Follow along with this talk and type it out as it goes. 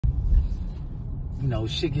you know,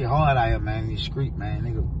 shit get hard out here, man, in the street, man.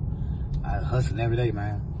 Nigga, I hustling every day,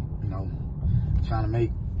 man. You know, trying to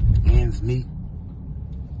make ends meet.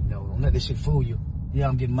 You know, don't let this shit fool you. Yeah,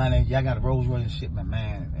 I'm getting money. Yeah, I got a Rolls Royce and shit, but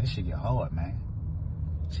man, that shit get hard, man.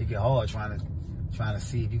 Shit get hard trying to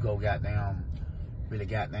see if you go really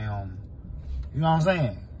goddamn, you know what I'm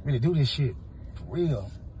saying? Really do this shit for real.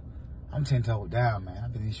 I'm 10 toes down, man.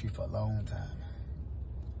 I've been in this street for a long time, man.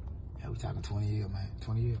 Yeah, we talking 20 years, man.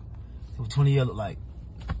 20 years. What 20 years look like?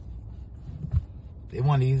 They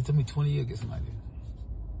want to tell me 20 years get somebody. Been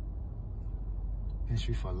in the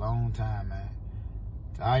street for a long time, man.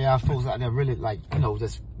 To all y'all folks out there really, like, you know,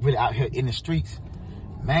 just really out here in the streets,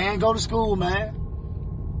 man, go to school, man.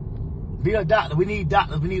 Be a doctor. We need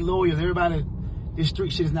doctors. We need lawyers. Everybody, this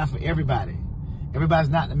street shit is not for everybody. Everybody's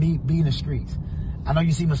not to be in the streets. I know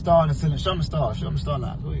you see my star in the ceiling. Show them the star. Show them the star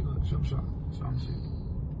light. Go ahead, go. Show them the shit.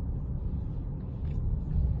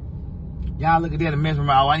 Y'all look at that and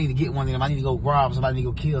mesmerize. Oh, I need to get one of them. I need to go rob somebody. I need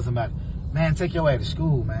to go kill somebody. Man, take your ass to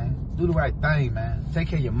school, man. Do the right thing, man. Take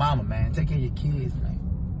care of your mama, man. Take care of your kids,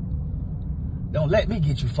 man. Don't let me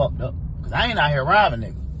get you fucked up. Because I ain't out here robbing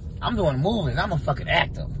niggas. I'm doing movies. I'm a fucking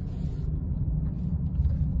actor.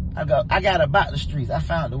 I got about the streets. I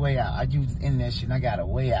found the way out. I used the internet shit and I got a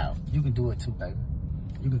way out. You can do it too, baby.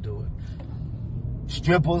 You can do it.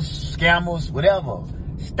 Strippers, scammers, whatever.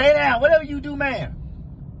 Stay down. Whatever you do, man.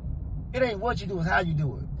 It ain't what you do, it's how you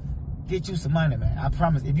do it. Get you some money, man. I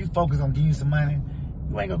promise, if you focus on getting you some money,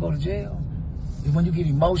 you ain't gonna go to jail. It's when you get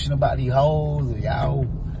emotional about these hoes or y'all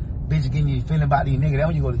bitches getting you feeling about these niggas, that's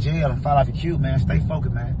when you go to jail and fall off your cue, man. Stay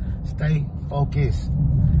focused, man. Stay focused.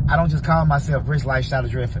 I don't just call myself Rich Life Shot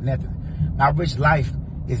of Dread for nothing. My rich life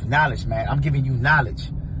is knowledge, man. I'm giving you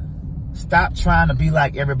knowledge. Stop trying to be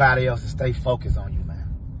like everybody else and stay focused on you,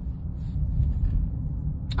 man.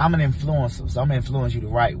 I'm an influencer, so I'm gonna influence you the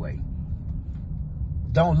right way.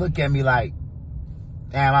 Don't look at me like,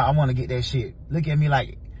 damn, I want to get that shit. Look at me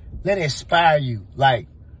like, let it inspire you. Like,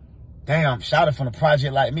 damn, Shawty from a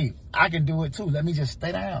project like me. I can do it too. Let me just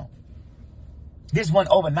stay down. This one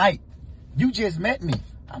overnight. You just met me.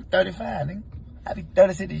 I'm 35, nigga. I'll be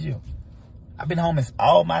 36 this year. I've been homeless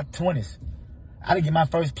all my 20s. I didn't get my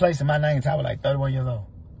first place in my name until I was like 31 years old.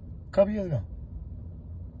 A couple years ago.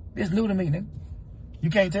 This new to me, nigga. You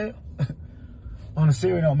can't tell? On a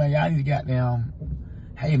serious note, man, y'all need to goddamn,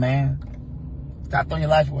 hey, man, stop throwing your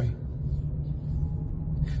life away.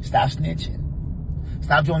 Stop snitching.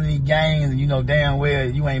 Stop joining these gangs and you know damn well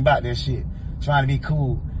you ain't about that shit. Trying to be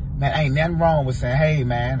cool. Man, ain't nothing wrong with saying, hey,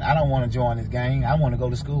 man, I don't want to join this gang. I want to go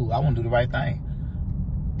to school. I want to do the right thing.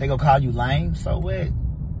 They gonna call you lame? So what?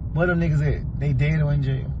 Where them niggas at? They dead or in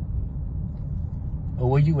jail? Or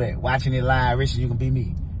where you at? Watching it live, rich as you can be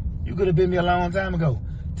me. You could have been me a long time ago.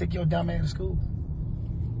 Take your dumb ass to school.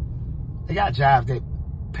 They got jobs that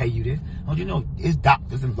pay you this. Don't you know it's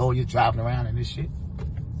doctors and lawyers driving around in this shit?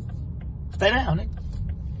 Stay down, nigga.